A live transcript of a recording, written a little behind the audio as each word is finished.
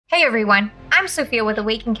Hey everyone, I'm Sophia with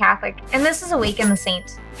Awaken Catholic, and this is Awaken the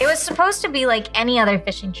Saint. It was supposed to be like any other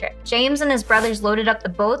fishing trip. James and his brothers loaded up the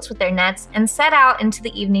boats with their nets and set out into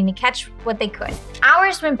the evening to catch what they could.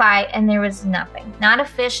 Hours went by and there was nothing, not a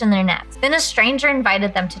fish in their nets. Then a stranger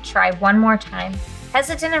invited them to try one more time.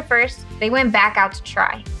 Hesitant at first, they went back out to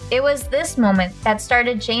try. It was this moment that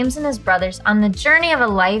started James and his brothers on the journey of a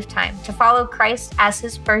lifetime to follow Christ as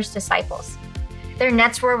his first disciples. Their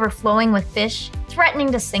nets were overflowing with fish,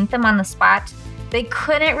 threatening to sink them on the spot. They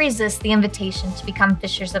couldn't resist the invitation to become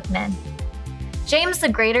fishers of men. James the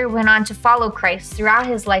Greater went on to follow Christ throughout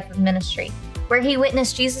his life of ministry, where he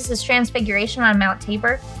witnessed Jesus' transfiguration on Mount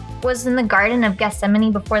Tabor, was in the Garden of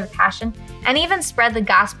Gethsemane before the Passion, and even spread the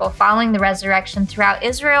gospel following the resurrection throughout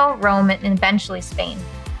Israel, Rome, and eventually Spain.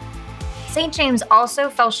 St. James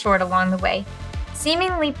also fell short along the way,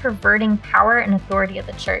 seemingly perverting power and authority of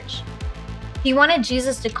the church. He wanted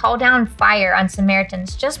Jesus to call down fire on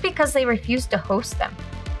Samaritans just because they refused to host them.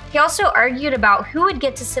 He also argued about who would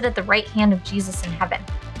get to sit at the right hand of Jesus in heaven.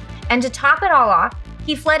 And to top it all off,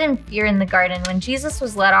 he fled in fear in the garden when Jesus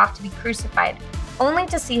was led off to be crucified, only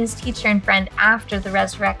to see his teacher and friend after the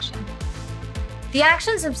resurrection. The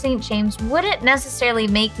actions of St. James wouldn't necessarily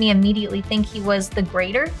make me immediately think he was the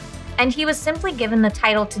greater, and he was simply given the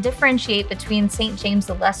title to differentiate between St. James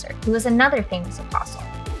the Lesser, who was another famous apostle.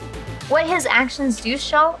 What his actions do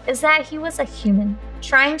show is that he was a human,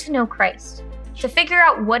 trying to know Christ, to figure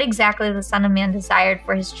out what exactly the Son of Man desired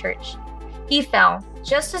for his church. He fell,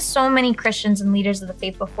 just as so many Christians and leaders of the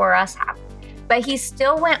faith before us have, but he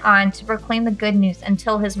still went on to proclaim the good news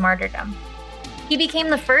until his martyrdom. He became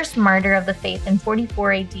the first martyr of the faith in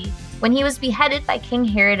 44 AD, when he was beheaded by King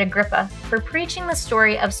Herod Agrippa for preaching the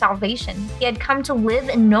story of salvation he had come to live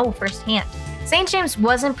and know firsthand. St. James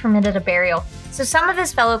wasn't permitted a burial, so some of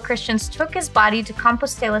his fellow Christians took his body to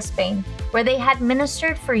Compostela, Spain, where they had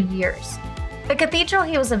ministered for years. The cathedral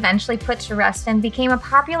he was eventually put to rest in became a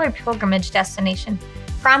popular pilgrimage destination,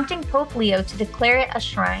 prompting Pope Leo to declare it a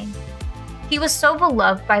shrine. He was so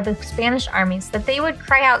beloved by the Spanish armies that they would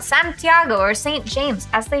cry out Santiago or St. James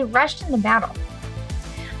as they rushed into battle.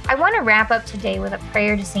 I want to wrap up today with a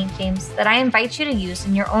prayer to St. James that I invite you to use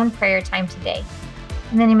in your own prayer time today.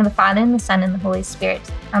 In the name of the Father, and the Son, and the Holy Spirit.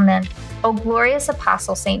 Amen. O glorious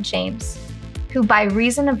Apostle St. James, who by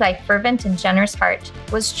reason of thy fervent and generous heart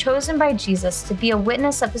was chosen by Jesus to be a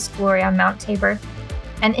witness of his glory on Mount Tabor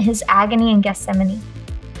and his agony in Gethsemane,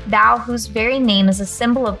 thou whose very name is a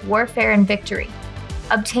symbol of warfare and victory,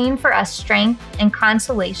 obtain for us strength and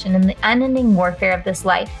consolation in the unending warfare of this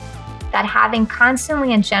life, that having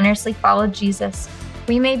constantly and generously followed Jesus,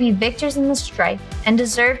 we may be victors in the strife and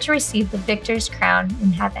deserve to receive the victor's crown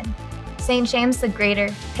in heaven. St. James the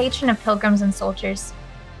Greater, patron of pilgrims and soldiers,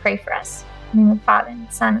 pray for us. In the name of the Father, and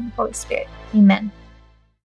the Son, and the Holy Spirit. Amen.